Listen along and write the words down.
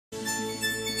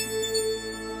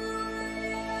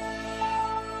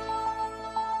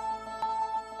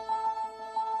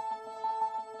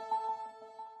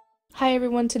Hi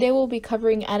everyone, today we'll be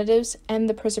covering additives and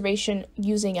the preservation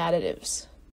using additives.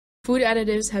 Food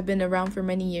additives have been around for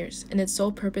many years, and its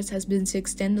sole purpose has been to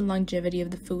extend the longevity of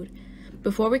the food.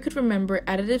 Before we could remember,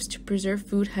 additives to preserve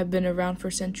food have been around for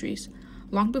centuries.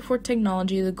 Long before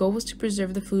technology, the goal was to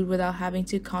preserve the food without having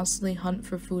to constantly hunt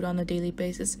for food on a daily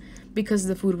basis, because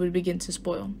the food would begin to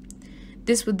spoil.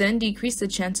 This would then decrease the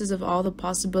chances of all the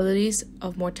possibilities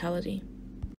of mortality.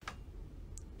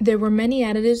 There were many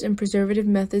additives and preservative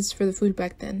methods for the food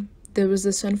back then. There was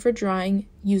the sun for drying,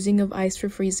 using of ice for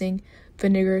freezing,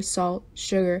 vinegar, salt,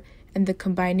 sugar, and the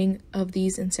combining of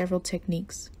these in several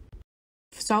techniques.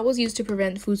 Salt was used to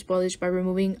prevent food spoilage by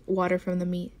removing water from the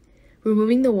meat.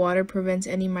 Removing the water prevents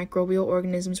any microbial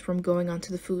organisms from going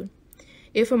onto the food.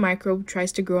 If a microbe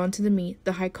tries to grow onto the meat,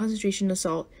 the high concentration of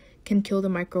salt can kill the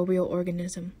microbial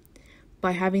organism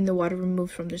by having the water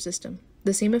removed from their system.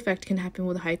 The same effect can happen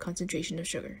with a high concentration of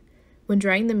sugar. When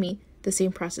drying the meat, the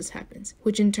same process happens,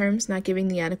 which in turn is not giving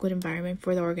the adequate environment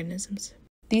for the organisms.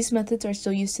 These methods are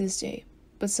still used to this day,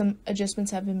 but some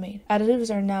adjustments have been made.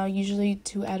 Additives are now usually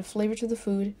to add flavor to the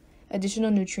food,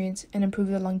 additional nutrients, and improve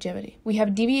their longevity. We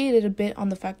have deviated a bit on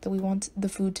the fact that we want the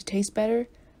food to taste better,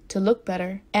 to look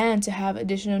better, and to have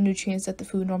additional nutrients that the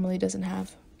food normally doesn't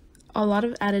have. A lot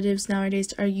of additives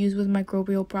nowadays are used with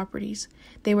microbial properties.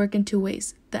 They work in two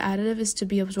ways. The additive is to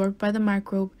be absorbed by the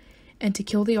microbe and to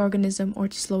kill the organism or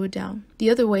to slow it down. The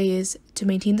other way is to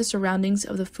maintain the surroundings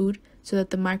of the food so that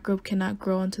the microbe cannot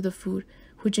grow onto the food,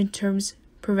 which in turn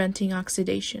preventing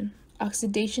oxidation.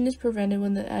 Oxidation is prevented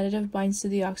when the additive binds to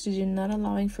the oxygen, not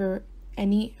allowing for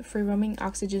any free-roaming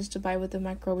oxygens to bind with the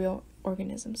microbial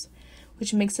organisms,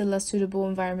 which makes a less suitable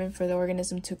environment for the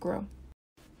organism to grow.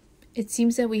 It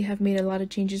seems that we have made a lot of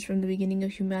changes from the beginning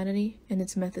of humanity and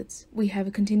its methods. We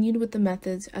have continued with the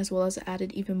methods as well as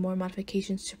added even more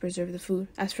modifications to preserve the food.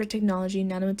 As for technology,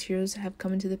 nanomaterials have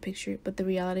come into the picture, but the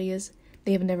reality is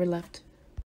they have never left.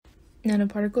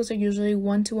 Nanoparticles are usually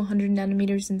 1 to 100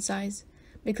 nanometers in size.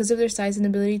 Because of their size and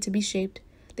ability to be shaped,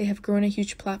 they have grown a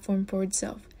huge platform for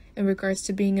itself in regards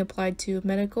to being applied to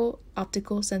medical,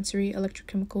 optical, sensory,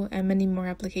 electrochemical, and many more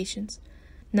applications.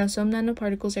 Now, some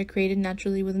nanoparticles are created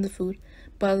naturally within the food,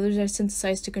 but others are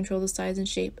synthesized to control the size and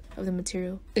shape of the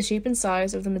material. The shape and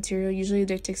size of the material usually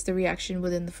dictates the reaction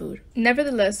within the food.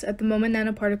 Nevertheless, at the moment,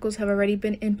 nanoparticles have already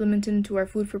been implemented into our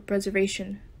food for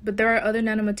preservation, but there are other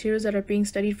nanomaterials that are being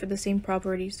studied for the same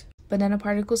properties. But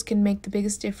nanoparticles can make the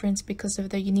biggest difference because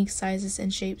of their unique sizes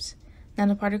and shapes.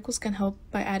 Nanoparticles can help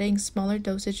by adding smaller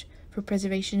dosage for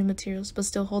preservation in materials, but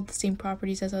still hold the same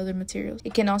properties as other materials.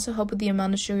 It can also help with the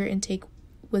amount of sugar intake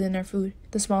within our food.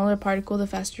 The smaller a particle, the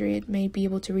faster it may be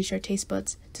able to reach our taste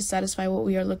buds to satisfy what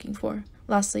we are looking for.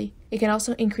 Lastly, it can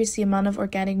also increase the amount of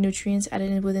organic nutrients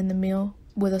added within the meal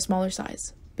with a smaller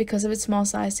size. Because of its small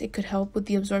size, it could help with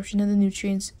the absorption of the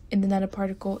nutrients in the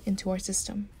nanoparticle into our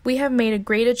system. We have made a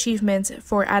great achievement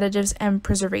for additives and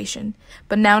preservation,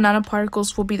 but now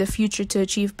nanoparticles will be the future to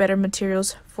achieve better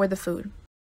materials for the food.